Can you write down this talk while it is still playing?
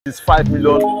is 5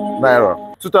 million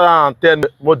naira. 2010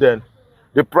 model,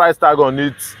 the price tag on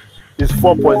it is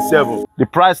 4.7. The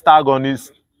price tag on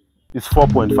it is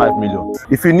 4.5 million.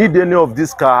 If you need any of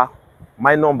this car,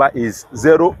 my number is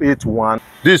 081.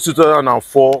 This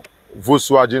 2004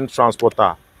 Volkswagen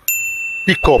Transporter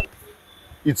pickup.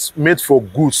 It's made for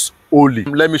goods only.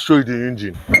 Let me show you the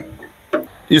engine.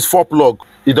 It's 4-plug.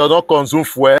 It does not consume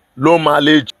fuel, low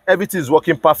mileage. Everything is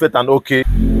working perfect and okay.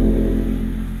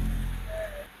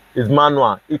 It's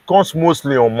manual. It comes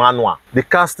mostly on manual. The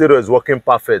car stereo is working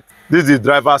perfect. This is the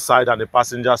driver's side and the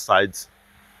passenger side.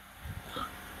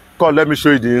 Come, let me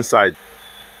show you the inside.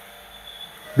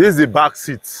 This is the back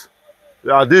seat.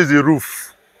 This is the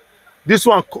roof. This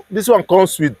one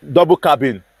comes with double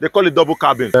cabin. They call it double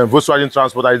cabin. Volkswagen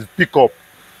Transporter is pickup.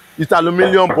 It's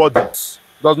aluminium body.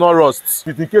 Does not rust.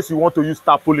 In case you want to use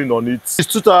tarpaulin on it. It's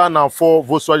 2004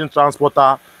 Volkswagen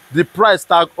Transporter. The price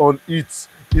tag on it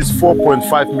is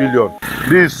 4.5 million.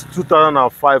 This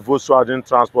 2005 Volkswagen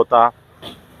Transporter,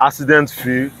 accident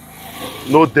free,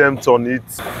 no dent on it.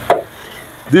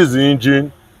 This is the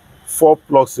engine,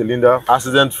 4-plug cylinder,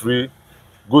 accident free,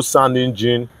 good sound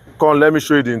engine. Come, let me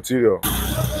show you the interior.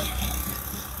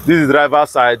 This is driver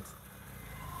side,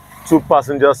 2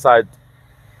 passenger side,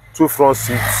 2 front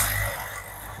seats.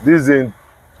 This is in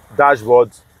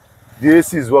dashboard. The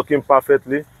AC is working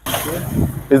perfectly.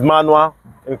 It's manual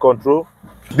in control.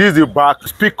 This is the back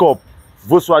pickup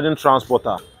Volkswagen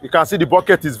Transporter. You can see the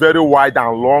bucket is very wide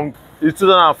and long. It's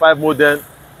 2005 model.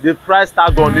 The price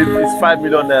tag on it is 5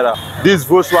 million naira. This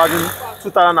Volkswagen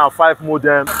 2005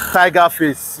 model, tiger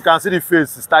face. You can see the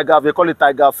face is tiger. They call it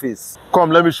tiger face.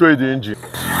 Come, let me show you the engine.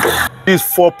 This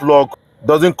 4-plug,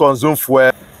 doesn't consume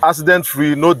fuel, accident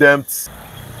free, no dents.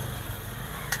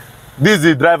 This is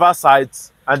the driver side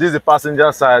and this is the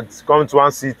passenger side. Coming to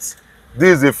 1 seat.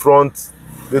 This is the front,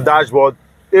 the dashboard.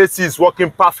 AC is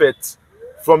working perfect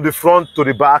from the front to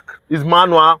the back. It's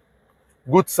manual,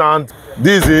 good sound.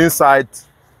 This is the inside.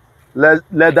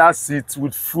 Leather seat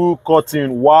with full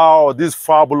curtain. Wow, this is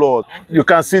fabulous. You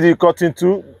can see the curtain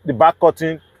too, the back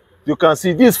curtain. You can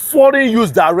see this foreign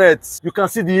use direct. You can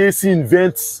see the AC in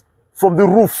vents from the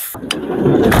roof.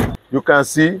 You can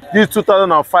see this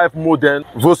 2005 model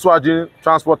Volkswagen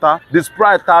Transporter. This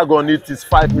price tag on it is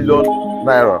 5 million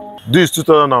naira. This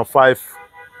 2005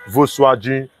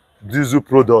 Volkswagen diesel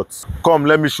products. Come,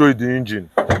 let me show you the engine.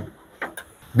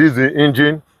 This is the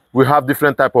engine. We have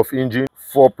different type of engine.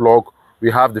 4-plug, we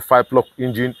have the 5-plug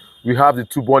engine, we have the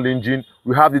 2-ball engine,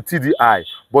 we have the TDI,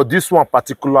 but this one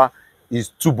particular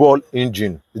is 2-ball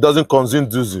engine. It doesn't consume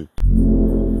diesel.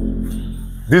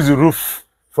 This is the roof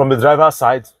from the driver's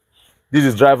side. This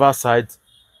is driver's side,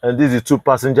 and this is 2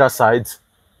 passenger side.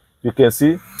 You can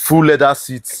see full leather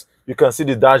seats. You can see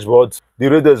the dashboard. The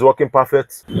radio is working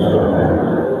perfect.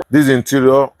 This is the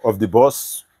interior of the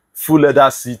bus, full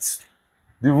leather seats.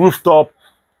 The rooftop,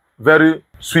 very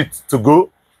sweet to go.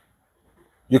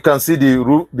 You can see the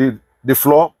roof, the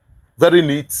floor, very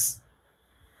neat.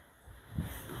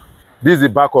 This is the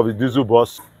back of the diesel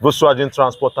bus, Volkswagen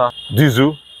Transporter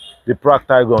diesel. The price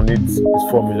tag on it is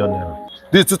 4 million naira.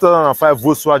 This 2005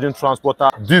 Volkswagen Transporter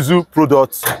diesel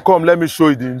products. Come, let me show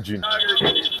you the engine.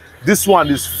 This one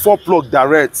is 4-plug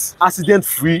direct, accident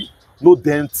free, no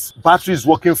dents. Battery is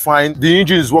working fine. The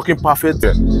engine is working perfect.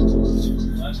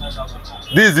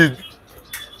 This is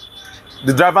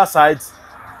the driver side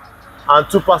and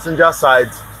 2 passenger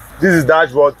side. This is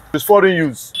dashboard. It's foreign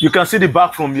use. You can see the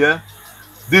back from here.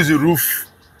 This is the roof.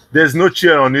 There's no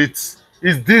chair on it.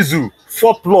 It's diesel,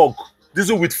 4-plug.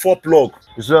 Diesel with 4-plug.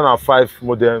 It's 2005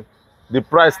 model. The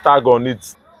price tag on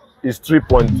it is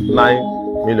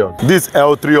 3.9 million. This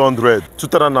L300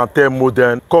 2010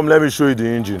 model. Come, let me show you the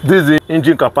engine. This is the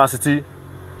engine capacity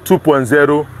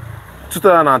 2.0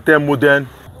 2010 model.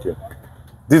 Okay.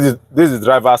 This is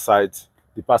driver side,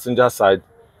 the passenger side.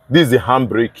 This is the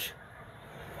handbrake.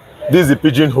 This is the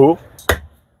pigeonhole.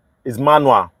 It's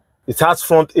manual. It has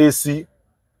front AC.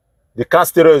 The car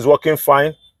stereo is working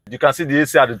fine. You can see the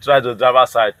AC at the driver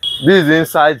side. This is the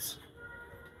inside.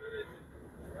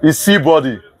 It's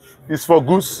C-body. It's for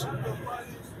goods.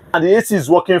 And the AC is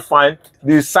working fine.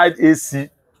 The side AC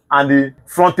and the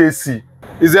front AC.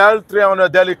 It's the L300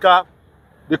 Delica.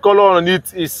 The color on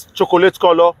it is chocolate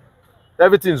color.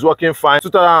 Everything is working fine.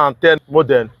 2010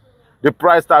 model. The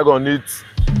price tag on it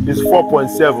is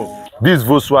 4.7. This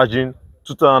Volkswagen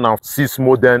 2006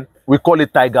 model. We call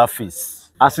it tiger face.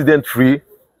 Accident free,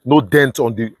 no dent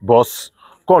on the bus.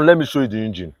 Come, let me show you the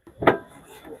engine.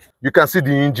 You can see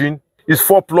the engine. It's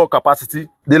 4-plug capacity.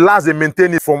 The last they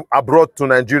maintain it from abroad to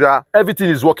Nigeria. Everything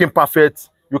is working perfect.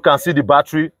 You can see the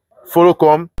battery. Follow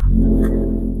come.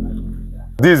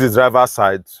 This is the driver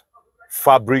side,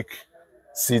 fabric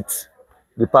seat.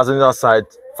 The passenger side,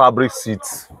 fabric seat.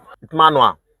 It's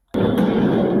manual.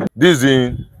 This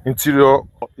interior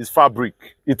is fabric.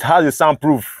 It has a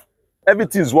soundproof.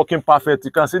 Everything is working perfect.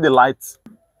 You can see the lights.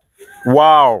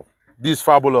 Wow, this is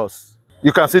fabulous.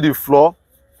 You can see the floor.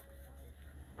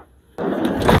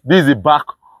 This is the back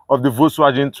of the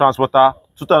Volkswagen Transporter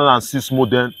 2006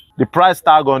 model. The price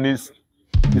tag on this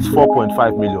is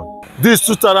 4.5 million. This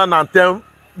 2010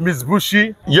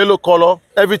 Mitsubishi yellow color.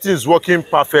 Everything is working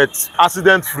perfect,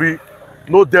 accident free,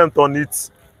 no dent on it.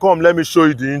 Come, let me show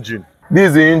you the engine. This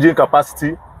is the engine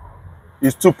capacity.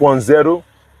 It's 2.0,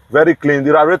 very clean.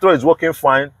 The radiator is working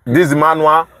fine. This is the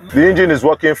manual. The engine is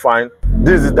working fine.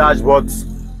 This is the dashboard.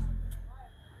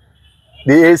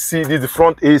 The AC, this is the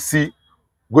front AC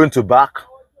going to back.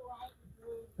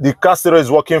 The car stereo is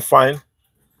working fine.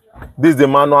 This is the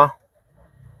manual.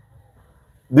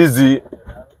 This is the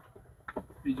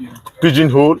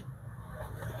pigeonhole.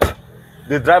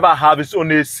 The driver has his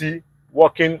own AC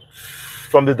working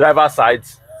from the driver's side.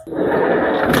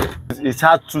 It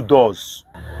has 2 doors.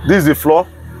 This is the floor.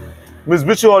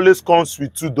 Mitsubishi always comes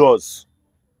with 2 doors.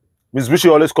 Mitsubishi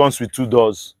always comes with 2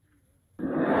 doors.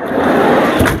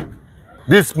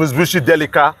 This Mitsubishi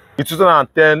Delica, the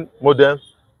 2010 model.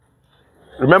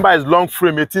 Remember, it's long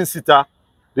frame, 18-seater.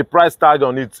 The price tag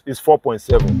on it is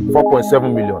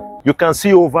 4.7 million. You can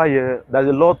see over here, there's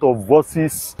a lot of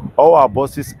buses. All our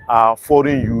buses are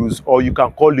foreign use, or you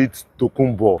can call it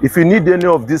Tokumbo. If you need any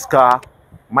of this car,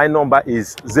 my number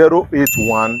is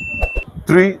 081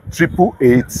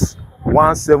 3888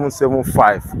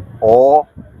 1775 or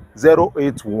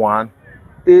 081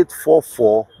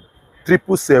 844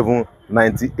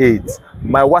 77798.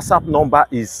 My WhatsApp number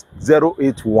is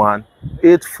 081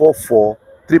 844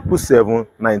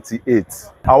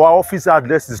 77798. Our office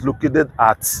address is located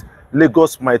at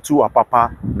Lagos Mile 2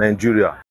 Apapa, Nigeria.